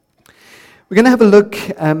We're going to have a look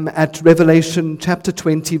at Revelation chapter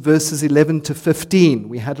 20, verses 11 to 15.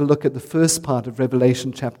 We had a look at the first part of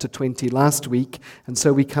Revelation chapter 20 last week, and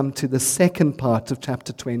so we come to the second part of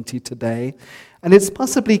chapter 20 today. And it's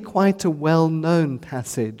possibly quite a well-known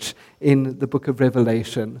passage in the book of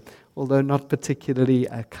Revelation, although not particularly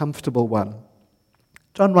a comfortable one.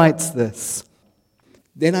 John writes this: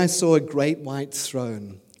 "Then I saw a great white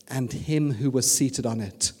throne, and him who was seated on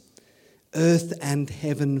it. Earth and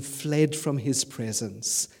heaven fled from his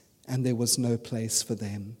presence, and there was no place for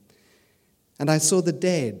them. And I saw the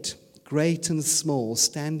dead, great and small,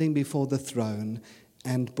 standing before the throne,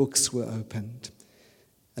 and books were opened.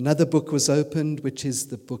 Another book was opened, which is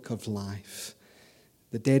the book of life.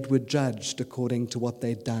 The dead were judged according to what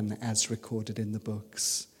they'd done, as recorded in the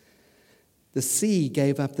books. The sea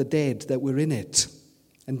gave up the dead that were in it,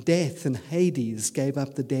 and death and Hades gave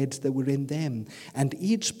up the dead that were in them, and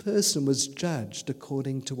each person was judged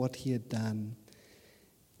according to what he had done.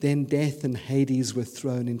 Then death and Hades were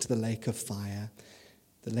thrown into the lake of fire.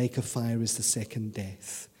 The lake of fire is the second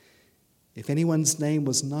death. If anyone's name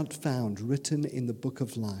was not found written in the book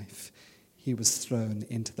of life, he was thrown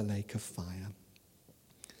into the lake of fire."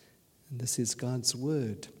 And this is God's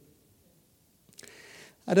word.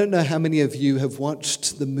 I don't know how many of you have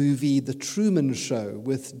watched the movie The Truman Show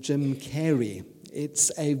with Jim Carrey.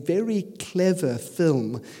 It's a very clever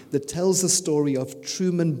film that tells the story of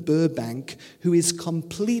Truman Burbank, who is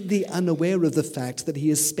completely unaware of the fact that he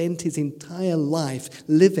has spent his entire life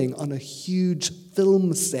living on a huge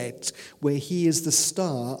film set where he is the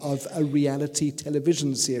star of a reality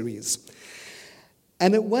television series.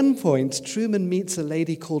 And at one point, Truman meets a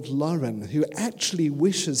lady called Lauren, who actually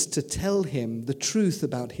wishes to tell him the truth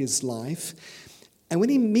about his life. And when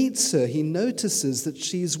he meets her, he notices that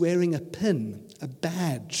she's wearing a pin, a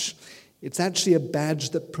badge. It's actually a badge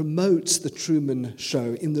that promotes the Truman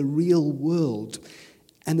Show in the real world.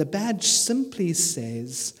 And the badge simply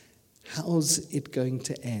says, "How's it going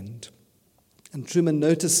to end?" And Truman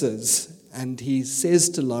notices, and he says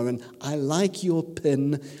to Lauren, "I like your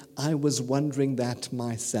pin. I was wondering that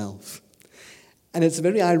myself." And it's a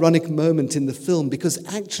very ironic moment in the film because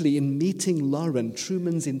actually in meeting Lauren,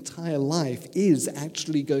 Truman's entire life is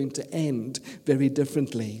actually going to end very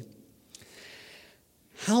differently.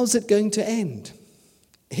 How's it going to end?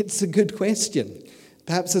 It's a good question.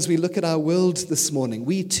 Perhaps as we look at our world this morning,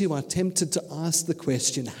 we too are tempted to ask the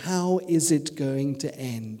question, how is it going to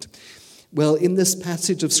end? Well, in this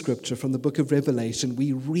passage of Scripture from the book of Revelation,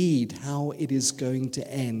 we read how it is going to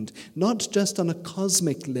end, not just on a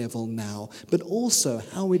cosmic level now, but also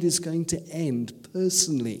how it is going to end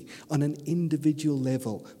personally on an individual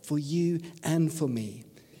level for you and for me.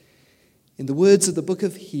 In the words of the book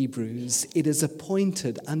of Hebrews, it is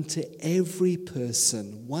appointed unto every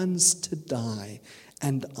person once to die,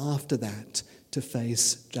 and after that to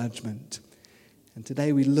face judgment. And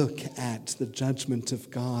today we look at the judgment of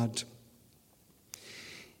God.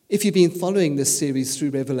 If you've been following this series through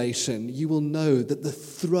Revelation, you will know that the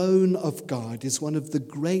throne of God is one of the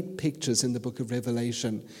great pictures in the book of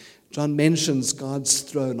Revelation. John mentions God's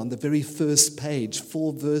throne on the very first page,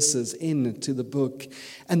 4 verses into the book.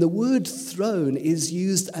 And the word throne is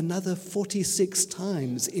used another 46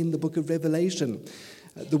 times in the book of Revelation.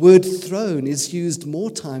 The word throne is used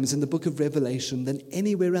more times in the book of Revelation than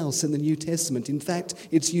anywhere else in the New Testament. In fact,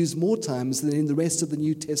 it's used more times than in the rest of the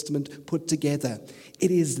New Testament put together.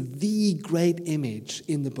 It is the great image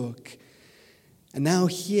in the book. And now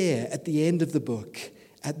here at the end of the book,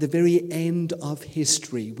 at the very end of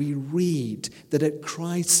history, we read that at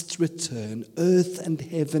Christ's return, earth and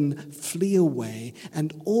heaven flee away,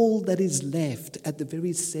 and all that is left at the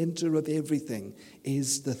very center of everything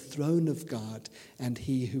is the throne of God and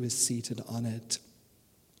he who is seated on it.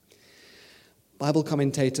 Bible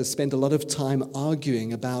commentators spend a lot of time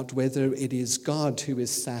arguing about whether it is God who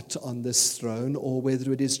is sat on this throne or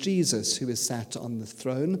whether it is Jesus who is sat on the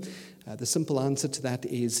throne. The simple answer to that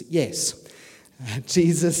is yes.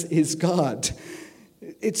 Jesus is God.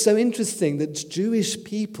 It's so interesting that Jewish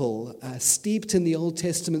people, steeped in the Old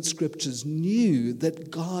Testament scriptures, knew that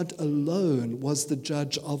God alone was the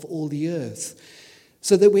judge of all the earth.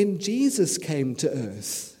 So that when Jesus came to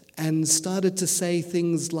earth and started to say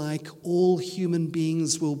things like, "All human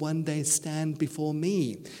beings will one day stand before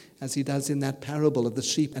me," as he does in that parable of the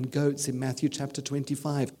sheep and goats in Matthew chapter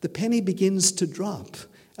 25, the penny begins to drop.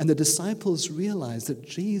 And the disciples realize that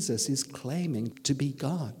Jesus is claiming to be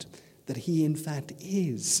God, that he in fact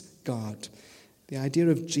is God. The idea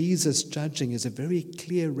of Jesus judging is a very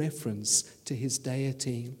clear reference to his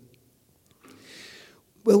deity.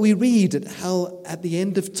 Well, we read at how at the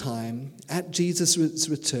end of time, at Jesus'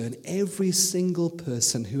 return, every single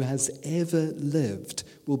person who has ever lived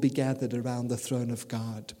will be gathered around the throne of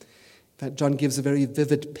God. In fact, John gives a very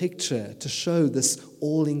vivid picture to show this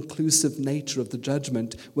all-inclusive nature of the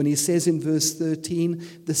judgment when he says in verse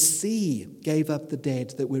 13, the sea gave up the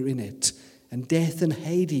dead that were in it, and death and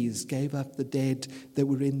Hades gave up the dead that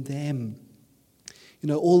were in them. You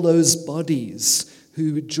know, all those bodies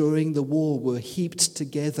who during the war were heaped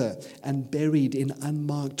together and buried in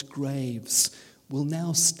unmarked graves will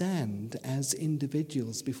now stand as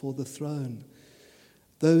individuals before the throne.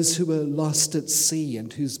 Those who were lost at sea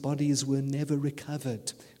and whose bodies were never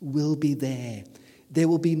recovered will be there. There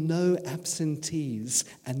will be no absentees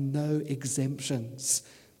and no exemptions.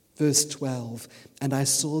 Verse 12, and I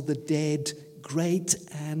saw the dead, great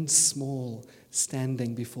and small,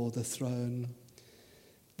 standing before the throne.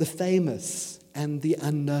 The famous and the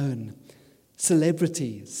unknown,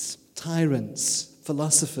 celebrities, tyrants,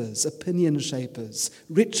 philosophers, opinion shapers,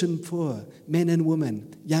 rich and poor, men and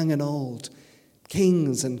women, young and old,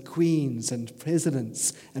 kings and queens and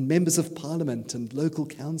presidents and members of parliament and local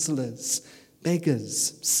councillors,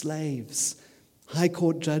 beggars, slaves, high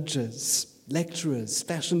court judges, lecturers,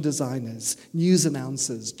 fashion designers, news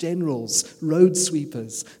announcers, generals, road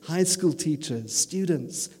sweepers, high school teachers,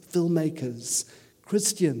 students, filmmakers,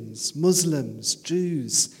 Christians, Muslims,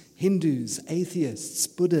 Jews, Hindus, atheists,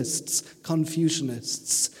 Buddhists,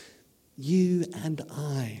 Confucianists. You and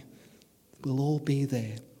I will all be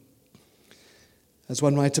there. As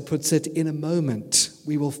one writer puts it, in a moment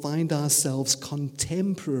we will find ourselves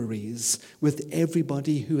contemporaries with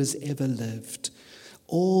everybody who has ever lived.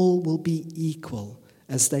 All will be equal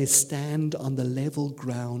as they stand on the level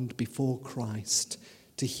ground before Christ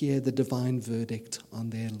to hear the divine verdict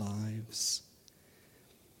on their lives.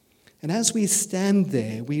 And as we stand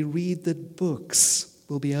there, we read that books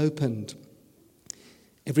will be opened.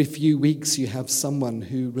 Every few weeks you have someone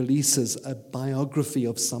who releases a biography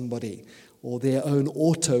of somebody or their own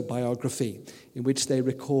autobiography in which they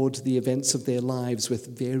record the events of their lives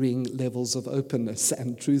with varying levels of openness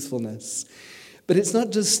and truthfulness. But it's not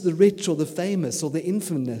just the rich or the famous or the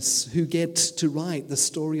infamous who get to write the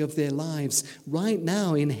story of their lives. Right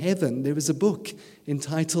now in heaven there is a book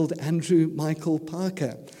entitled Andrew Michael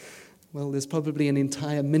Parker. Well, there's probably an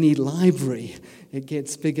entire mini library. It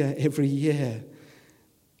gets bigger every year.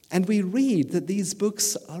 And we read that these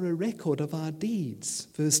books are a record of our deeds.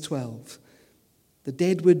 Verse 12. The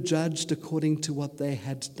dead were judged according to what they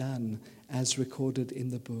had done, as recorded in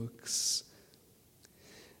the books.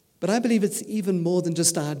 But I believe it's even more than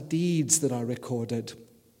just our deeds that are recorded.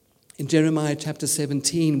 In Jeremiah chapter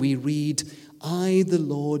 17, we read, I, the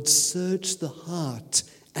Lord, search the heart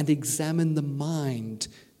and examine the mind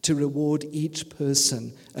to reward each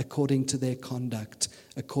person according to their conduct,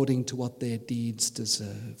 according to what their deeds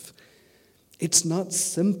deserve. It's not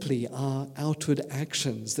simply our outward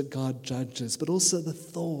actions that God judges, but also the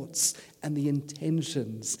thoughts and the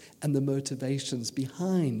intentions and the motivations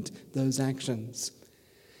behind those actions.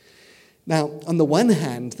 Now, on the one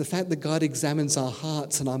hand, the fact that God examines our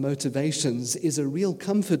hearts and our motivations is a real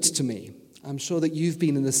comfort to me. I'm sure that you've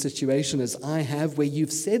been in a situation, as I have, where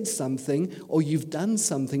you've said something or you've done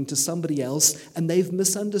something to somebody else and they've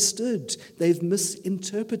misunderstood, they've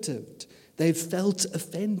misinterpreted, they've felt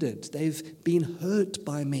offended, they've been hurt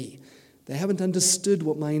by me. They haven't understood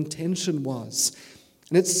what my intention was.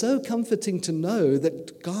 And it's so comforting to know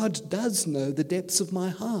that God does know the depths of my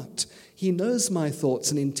heart. He knows my thoughts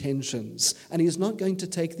and intentions, and He's not going to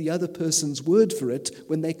take the other person's word for it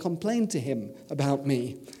when they complain to Him about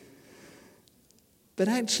me. But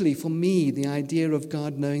actually, for me, the idea of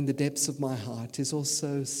God knowing the depths of my heart is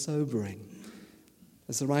also sobering.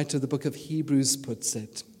 As the writer of the book of Hebrews puts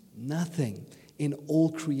it, nothing in all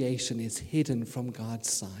creation is hidden from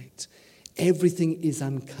God's sight. Everything is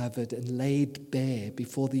uncovered and laid bare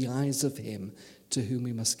before the eyes of Him to whom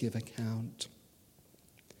we must give account.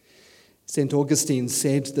 St. Augustine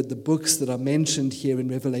said that the books that are mentioned here in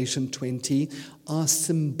Revelation 20 are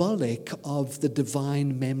symbolic of the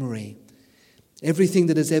divine memory. Everything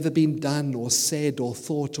that has ever been done or said or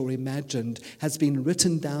thought or imagined has been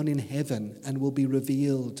written down in heaven and will be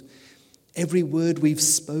revealed. Every word we've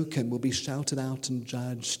spoken will be shouted out and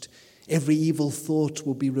judged. Every evil thought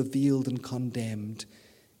will be revealed and condemned.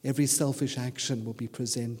 Every selfish action will be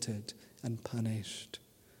presented and punished.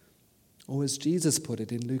 Or as Jesus put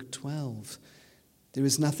it in Luke 12, there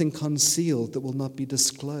is nothing concealed that will not be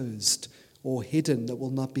disclosed, or hidden that will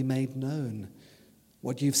not be made known.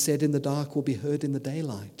 What you've said in the dark will be heard in the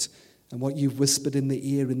daylight, and what you've whispered in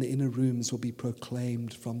the ear in the inner rooms will be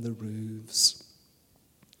proclaimed from the roofs.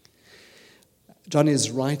 John is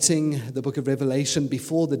writing the book of Revelation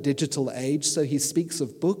before the digital age, so he speaks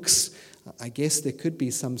of books. I guess there could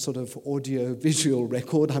be some sort of audio-visual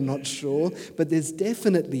record, I'm not sure, but there's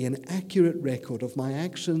definitely an accurate record of my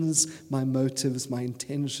actions, my motives, my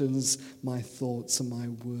intentions, my thoughts, and my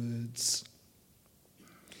words.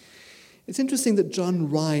 It's interesting that John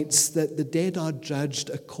writes that the dead are judged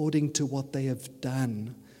according to what they have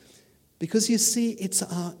done. Because you see, it's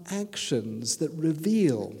our actions that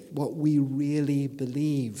reveal what we really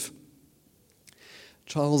believe.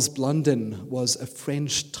 Charles Blondin was a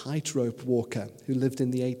French tightrope walker who lived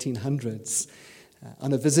in the 1800s.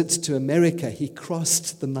 On a visit to America, he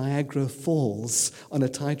crossed the Niagara Falls on a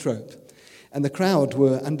tightrope. And the crowd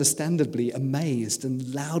were understandably amazed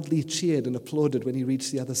and loudly cheered and applauded when he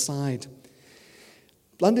reached the other side.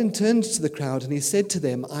 Blondin turned to the crowd and he said to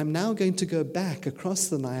them, "I'm now going to go back across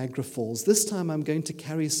the Niagara Falls. This time I'm going to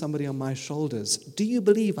carry somebody on my shoulders. Do you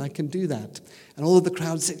believe I can do that?" And all of the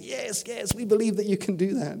crowd said, yes, we believe that you can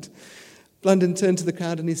do that. Blondin turned to the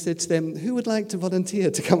crowd and he said to them, "Who would like to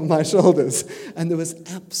volunteer to come on my shoulders?" And there was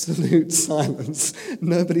absolute silence.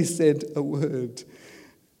 Nobody said a word.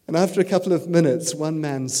 And after a couple of minutes, one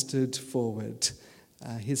man stood forward.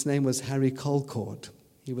 His name was Harry Colcord.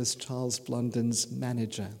 He was Charles Blondin's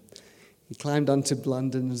manager. He climbed onto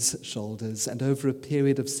Blondin's shoulders, and over a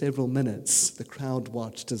period of several minutes, the crowd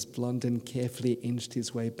watched as Blondin carefully inched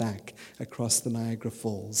his way back across the Niagara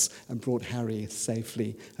Falls and brought Harry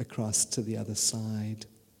safely across to the other side.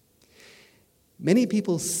 Many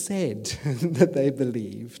people said that they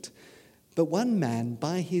believed, but one man,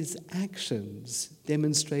 by his actions,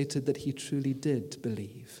 demonstrated that he truly did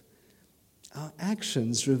believe. Our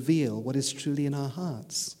actions reveal what is truly in our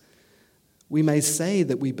hearts. We may say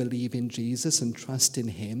that we believe in Jesus and trust in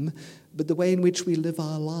him, but the way in which we live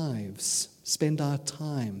our lives, spend our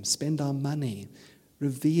time, spend our money,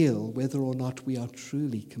 reveal whether or not we are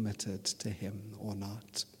truly committed to him or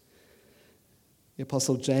not. The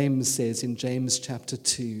Apostle James says in James chapter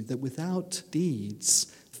 2 that without deeds,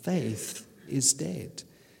 faith is dead.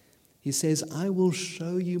 He says, "I will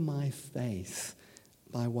show you my faith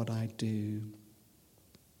by what I do."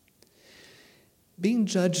 Being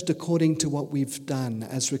judged according to what we've done,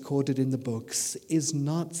 as recorded in the books, is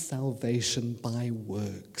not salvation by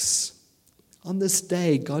works. On this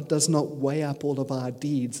day, God does not weigh up all of our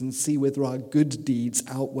deeds and see whether our good deeds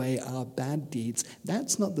outweigh our bad deeds.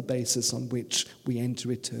 That's not the basis on which we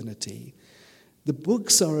enter eternity. The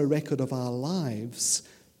books are a record of our lives,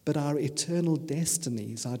 but our eternal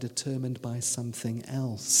destinies are determined by something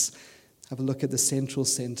else. Have a look at the central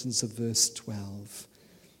sentence of verse 12.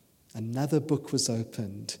 Another book was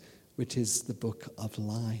opened, which is the book of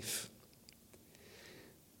life.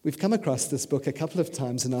 We've come across this book a couple of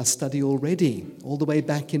times in our study already, all the way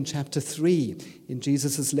back in chapter 3. In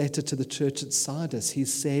Jesus' letter to the church at Sardis, he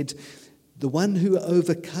said, "The one who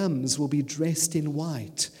overcomes will be dressed in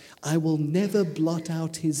white. I will never blot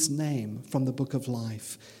out his name from the book of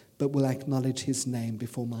life, but will acknowledge his name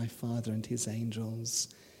before my Father and his angels."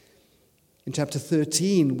 In chapter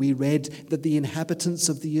 13, we read that the inhabitants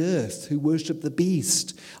of the earth who worship the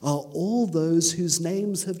beast are all those whose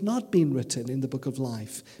names have not been written in the book of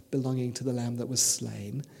life belonging to the Lamb that was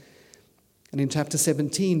slain. And in chapter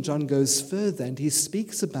 17, John goes further and he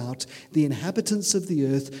speaks about the inhabitants of the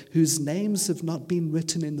earth whose names have not been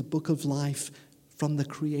written in the book of life from the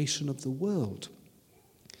creation of the world.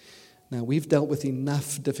 Now, we've dealt with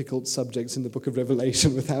enough difficult subjects in the book of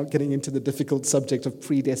Revelation without getting into the difficult subject of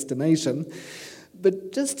predestination.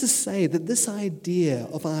 But just to say that this idea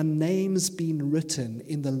of our names being written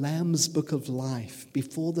in the Lamb's book of life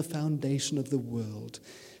before the foundation of the world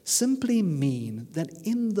simply mean that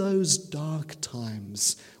in those dark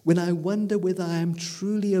times, when I wonder whether I am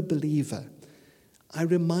truly a believer, I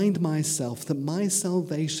remind myself that my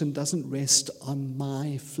salvation doesn't rest on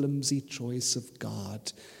my flimsy choice of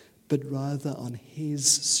God, but rather on his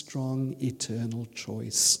strong eternal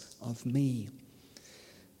choice of me.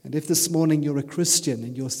 And if this morning you're a Christian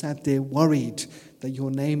and you're sat there worried that your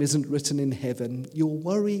name isn't written in heaven, your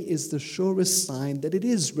worry is the surest sign that it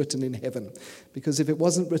is written in heaven. Because if it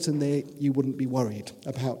wasn't written there, you wouldn't be worried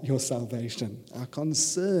about your salvation. Our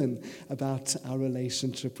concern about our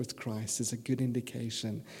relationship with Christ is a good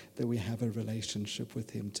indication that we have a relationship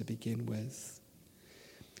with him to begin with.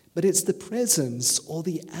 But it's the presence or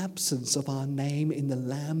the absence of our name in the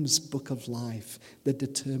Lamb's book of life that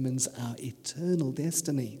determines our eternal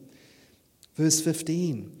destiny. Verse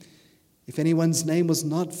 15, if anyone's name was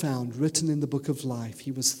not found written in the book of life,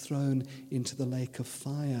 he was thrown into the lake of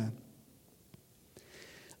fire.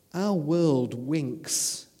 Our world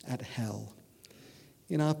winks at hell.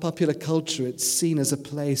 In our popular culture, it's seen as a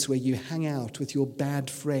place where you hang out with your bad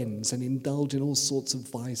friends and indulge in all sorts of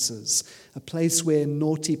vices, a place where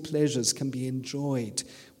naughty pleasures can be enjoyed,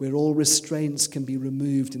 where all restraints can be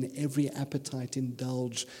removed and every appetite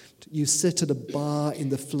indulged. You sit at a bar in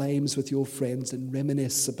the flames with your friends and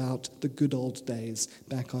reminisce about the good old days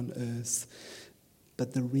back on earth.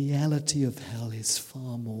 But the reality of hell is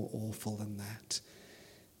far more awful than that.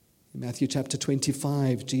 In Matthew chapter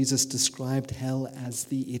 25, Jesus described hell as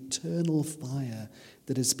the eternal fire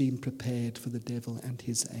that has been prepared for the devil and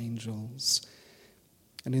his angels.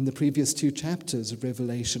 And in the previous 2 chapters of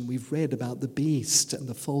Revelation, we've read about the beast and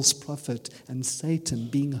the false prophet and Satan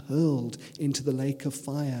being hurled into the lake of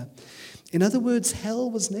fire. In other words, hell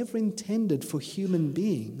was never intended for human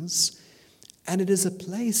beings, and it is a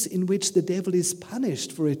place in which the devil is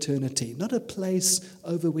punished for eternity, not a place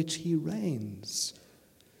over which he reigns.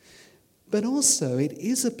 But also it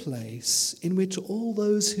is a place in which all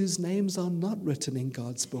those whose names are not written in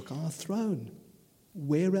God's book are thrown.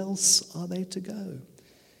 Where else are they to go?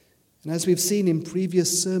 And as we've seen in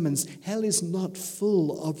previous sermons, hell is not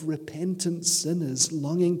full of repentant sinners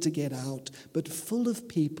longing to get out, but full of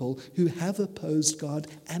people who have opposed God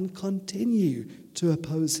and continue to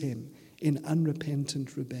oppose him in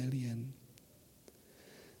unrepentant rebellion.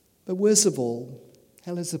 But worst of all,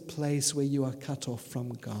 hell is a place where you are cut off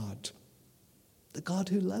from God. The God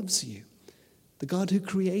who loves you, the God who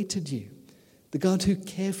created you, the God who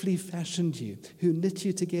carefully fashioned you, who knit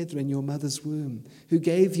you together in your mother's womb, who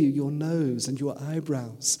gave you your nose and your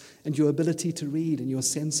eyebrows and your ability to read and your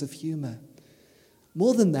sense of humor.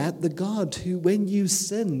 More than that, the God who, when you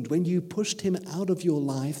sinned, when you pushed him out of your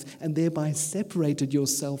life and thereby separated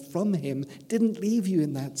yourself from him, didn't leave you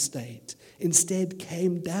in that state. Instead,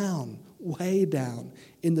 came down, way down,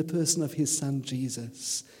 in the person of his son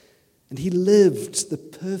Jesus. And he lived the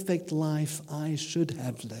perfect life I should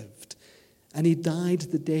have lived. And he died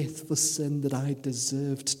the death for sin that I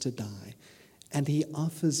deserved to die. And he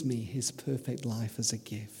offers me his perfect life as a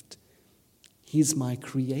gift. He's my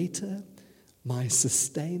creator, my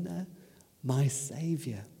sustainer, my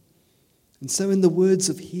savior. And so in the words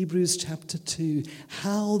of Hebrews chapter 2,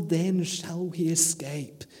 how then shall we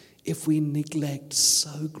escape if we neglect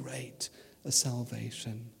so great a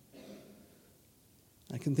salvation?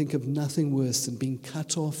 I can think of nothing worse than being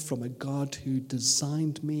cut off from a God who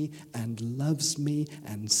designed me and loves me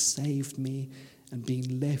and saved me and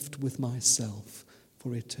being left with myself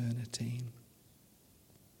for eternity.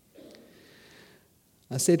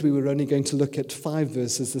 I said we were only going to look at 5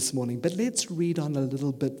 verses this morning, but let's read on a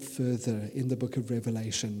little bit further in the book of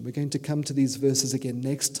Revelation. We're going to come to these verses again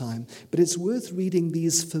next time, but it's worth reading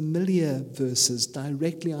these familiar verses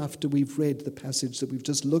directly after we've read the passage that we've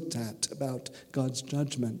just looked at about God's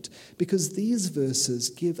judgment, because these verses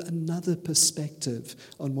give another perspective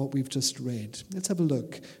on what we've just read. Let's have a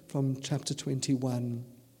look from chapter 21.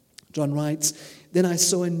 John writes, "Then I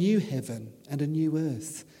saw a new heaven and a new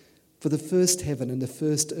earth. For the first heaven and the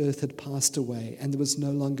first earth had passed away, and there was no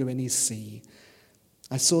longer any sea.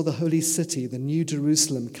 I saw the holy city, the new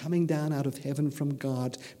Jerusalem, coming down out of heaven from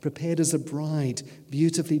God, prepared as a bride,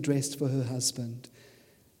 beautifully dressed for her husband.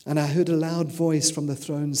 And I heard a loud voice from the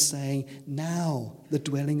throne saying, 'Now the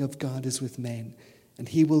dwelling of God is with men, and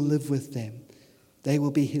he will live with them. They will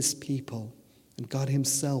be his people, and God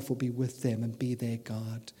himself will be with them and be their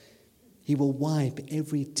God. He will wipe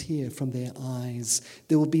every tear from their eyes.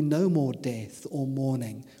 There will be no more death or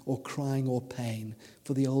mourning or crying or pain,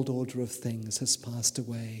 for the old order of things has passed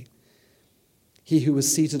away.' He who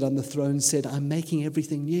was seated on the throne said, 'I'm making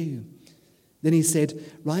everything new.' Then he said,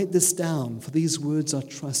 'Write this down, for these words are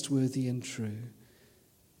trustworthy and true.'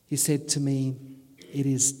 He said to me, 'It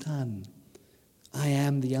is done. I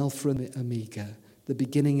am the Alpha and the Omega, the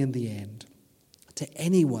beginning and the end. To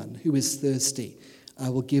anyone who is thirsty, I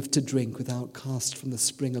will give to drink without cost from the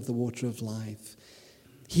spring of the water of life.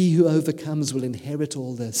 He who overcomes will inherit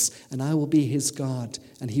all this, and I will be his God,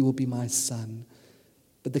 and he will be my son.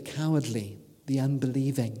 But the cowardly, the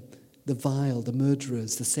unbelieving, the vile, the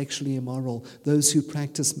murderers, the sexually immoral, those who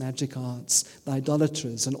practice magic arts, the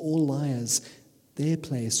idolaters, and all liars, their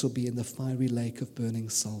place will be in the fiery lake of burning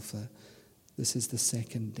sulfur. This is the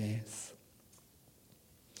second death.'"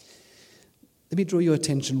 Let me draw your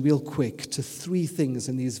attention real quick to 3 things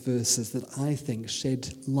in these verses that I think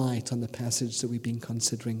shed light on the passage that we've been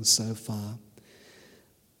considering so far.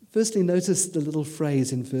 Firstly, notice the little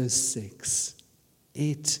phrase in verse 6,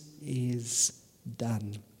 "It is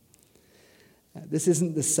done." This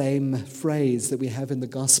isn't the same phrase that we have in the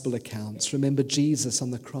gospel accounts. Remember Jesus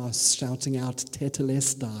on the cross shouting out,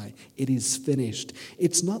 "Tetelestai," it is finished.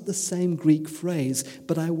 It's not the same Greek phrase,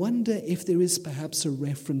 but I wonder if there is perhaps a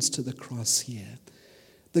reference to the cross here.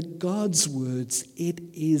 That God's words, "it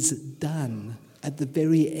is done," at the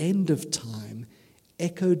very end of time,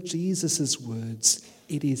 echo Jesus' words,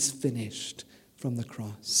 "it is finished," from the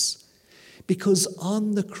cross. Because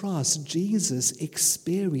on the cross, Jesus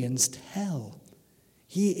experienced hell.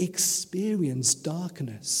 He experienced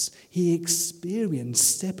darkness. He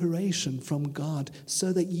experienced separation from God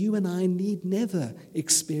so that you and I need never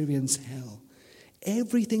experience hell.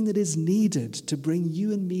 Everything that is needed to bring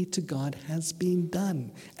you and me to God has been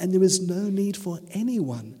done, and there is no need for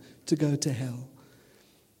anyone to go to hell.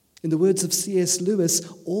 In the words of C.S. Lewis,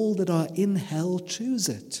 all that are in hell choose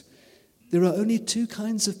it. There are only two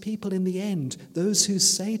kinds of people in the end: those who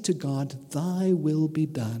say to God, "Thy will be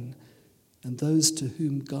done," and those to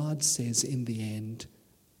whom God says in the end,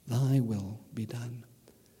 "Thy will be done."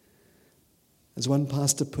 As one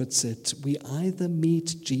pastor puts it, we either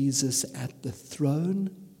meet Jesus at the throne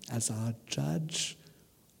as our judge,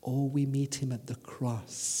 or we meet him at the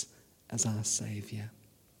cross as our Savior.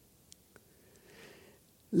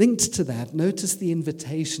 Linked to that, notice the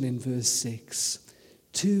invitation in verse 6.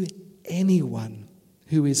 "To anyone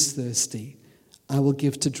who is thirsty, I will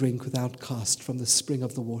give to drink without cost from the spring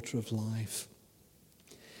of the water of life."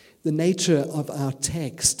 The nature of our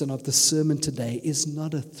text and of the sermon today is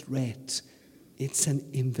not a threat, it's an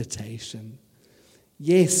invitation.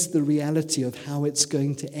 Yes, the reality of how it's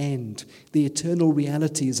going to end, the eternal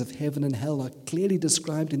realities of heaven and hell are clearly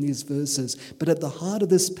described in these verses, but at the heart of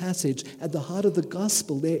this passage, at the heart of the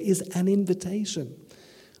gospel, there is an invitation.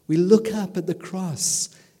 We look up at the cross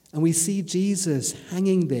and we see Jesus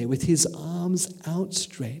hanging there with his arms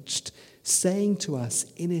outstretched, saying to us,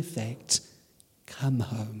 in effect, "Come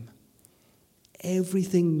home."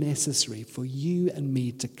 Everything necessary for you and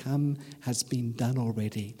me to come has been done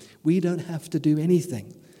already. We don't have to do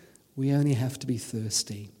anything. We only have to be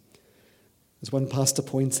thirsty. As one pastor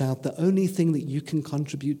points out, the only thing that you can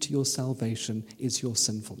contribute to your salvation is your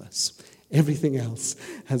sinfulness. Everything else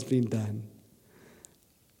has been done.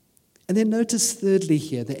 And then notice thirdly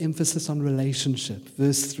here the emphasis on relationship.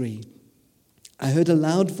 Verse 3. "I heard a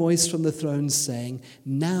loud voice from the throne saying,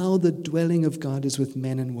 'Now the dwelling of God is with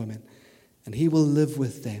men and women, and he will live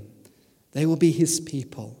with them. They will be his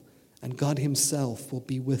people, and God himself will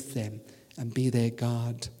be with them and be their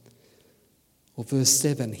God.'" Or verse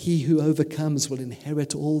 7, "He who overcomes will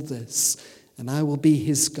inherit all this, and I will be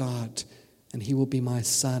his God, and he will be my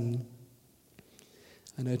son."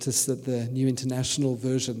 I notice that the New International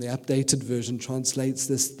Version, the updated version, translates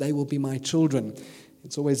this, "They will be my children."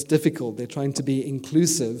 It's always difficult. They're trying to be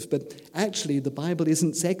inclusive, but actually the Bible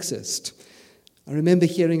isn't sexist. I remember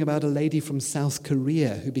hearing about a lady from South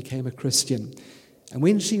Korea who became a Christian. And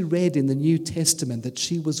when she read in the New Testament that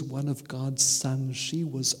she was one of God's sons, she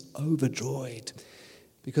was overjoyed.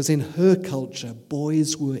 Because in her culture,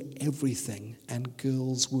 boys were everything and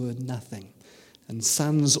girls were nothing. And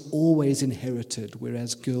sons always inherited,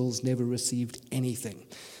 whereas girls never received anything.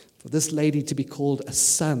 For this lady to be called a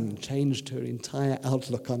son changed her entire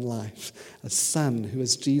outlook on life. A son who,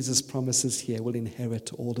 as Jesus promises here, will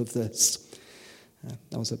inherit all of this.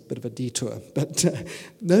 That was a bit of a detour. But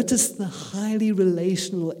notice the highly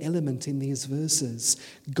relational element in these verses.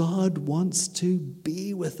 God wants to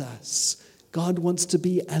be with us. God wants to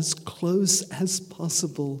be as close as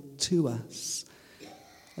possible to us.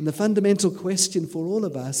 And the fundamental question for all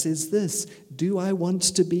of us is this: do I want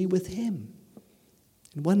to be with him?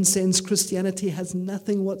 In one sense, Christianity has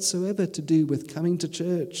nothing whatsoever to do with coming to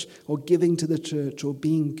church or giving to the church or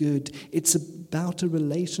being good. It's about a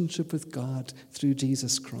relationship with God through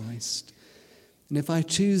Jesus Christ. And if I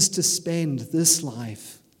choose to spend this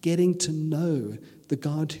life getting to know the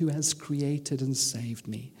God who has created and saved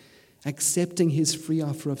me, accepting his free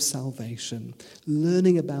offer of salvation,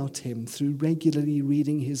 learning about him through regularly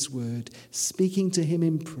reading his word, speaking to him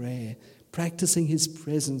in prayer, practicing his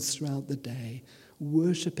presence throughout the day,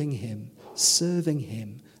 worshiping him, serving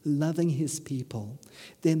him, loving his people,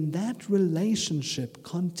 then that relationship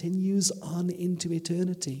continues on into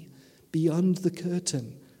eternity, beyond the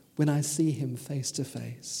curtain, when I see him face to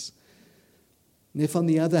face. And if, on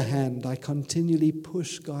the other hand, I continually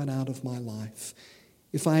push God out of my life,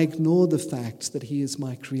 if I ignore the fact that he is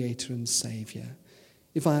my creator and savior,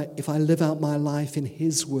 if I live out my life in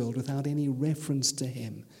his world without any reference to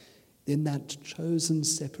him, then that chosen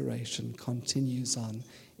separation continues on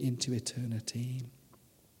into eternity.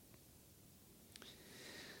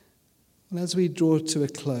 Well, as we draw to a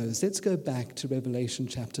close, let's go back to Revelation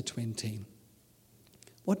chapter 20.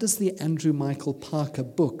 What does the Andrew Michael Parker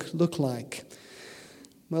book look like?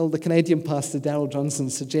 Well, the Canadian pastor Darrell Johnson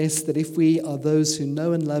suggests that if we are those who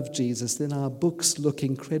know and love Jesus, then our books look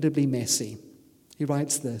incredibly messy. He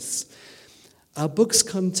writes this: our books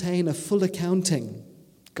contain a full accounting.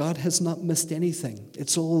 God has not missed anything.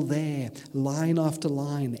 It's all there, line after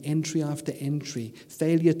line, entry after entry,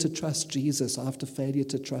 failure to trust Jesus after failure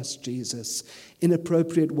to trust Jesus,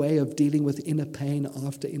 inappropriate way of dealing with inner pain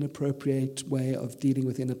after inappropriate way of dealing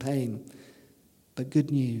with inner pain. But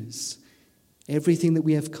good news, everything that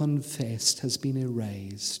we have confessed has been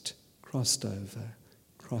erased, crossed over,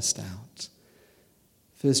 crossed out.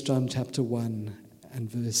 1 John chapter 1 and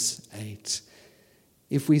verse 8.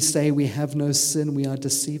 If we say we have no sin, we are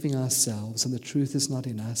deceiving ourselves, and the truth is not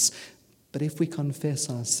in us. But if we confess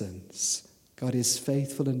our sins, God is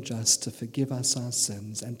faithful and just to forgive us our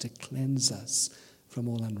sins and to cleanse us from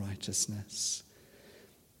all unrighteousness.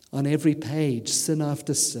 On every page, sin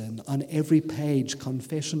after sin. On every page,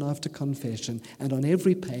 confession after confession. And on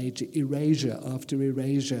every page, erasure after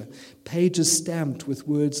erasure. Pages stamped with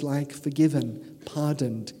words like forgiven,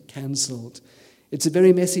 pardoned, cancelled. It's a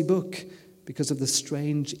very messy book because of the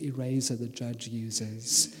strange eraser the judge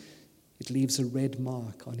uses. It leaves a red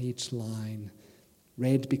mark on each line,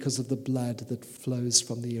 red because of the blood that flows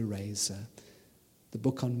from the eraser. The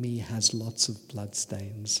book on me has lots of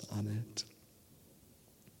bloodstains on it.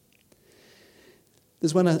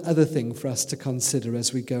 There's one other thing for us to consider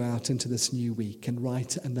as we go out into this new week and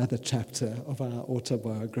write another chapter of our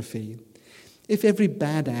autobiography. If every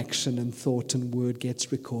bad action and thought and word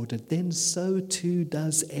gets recorded, then so too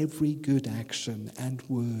does every good action and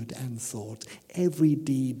word and thought, every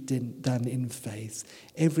deed done in faith,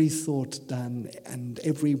 every thought done and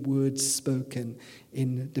every word spoken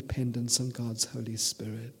in dependence on God's Holy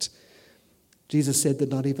Spirit. Jesus said that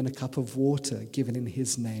not even a cup of water given in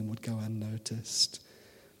his name would go unnoticed.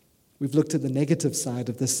 We've looked at the negative side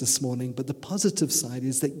of this morning, but the positive side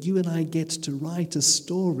is that you and I get to write a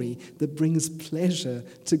story that brings pleasure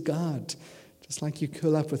to God. Just like you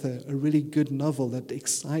curl up with a really good novel that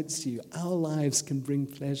excites you, our lives can bring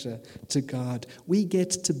pleasure to God. We get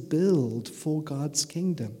to build for God's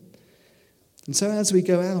kingdom. And so as we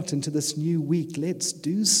go out into this new week, let's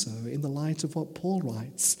do so in the light of what Paul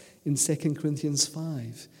writes in 2 Corinthians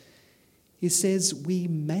 5. He says, we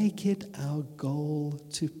make it our goal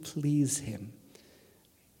to please him,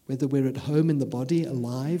 whether we're at home in the body,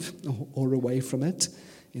 alive, or away from it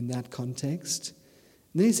in that context.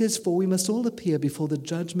 And then he says, for we must all appear before the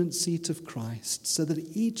judgment seat of Christ, so that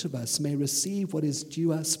each of us may receive what is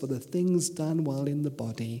due us for the things done while in the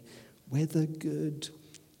body, whether good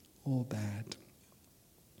or bad.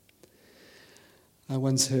 I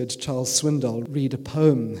once heard Charles Swindoll read a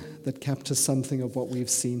poem that captures something of what we've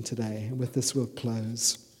seen today, and with this we'll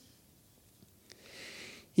close.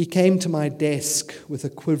 He came to my desk with a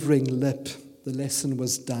quivering lip. The lesson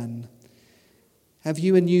was done. Have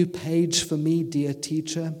you a new page for me, dear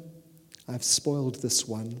teacher? I've spoiled this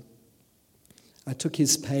one. I took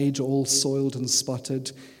his page all soiled and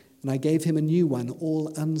spotted, and I gave him a new one all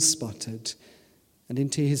unspotted, and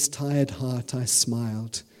into his tired heart I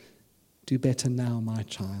smiled. Do better now, my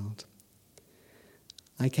child.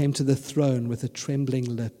 I came to the throne with a trembling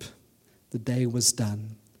lip. The day was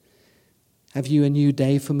done. Have you a new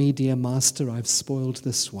day for me, dear master? I've spoiled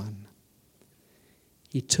this one.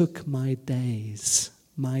 He took my days,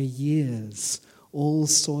 my years, all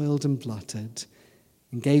soiled and blotted,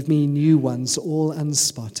 and gave me new ones, all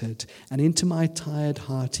unspotted. And into my tired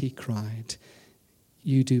heart he cried,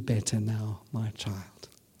 you do better now, my child.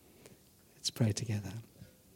 Let's pray together.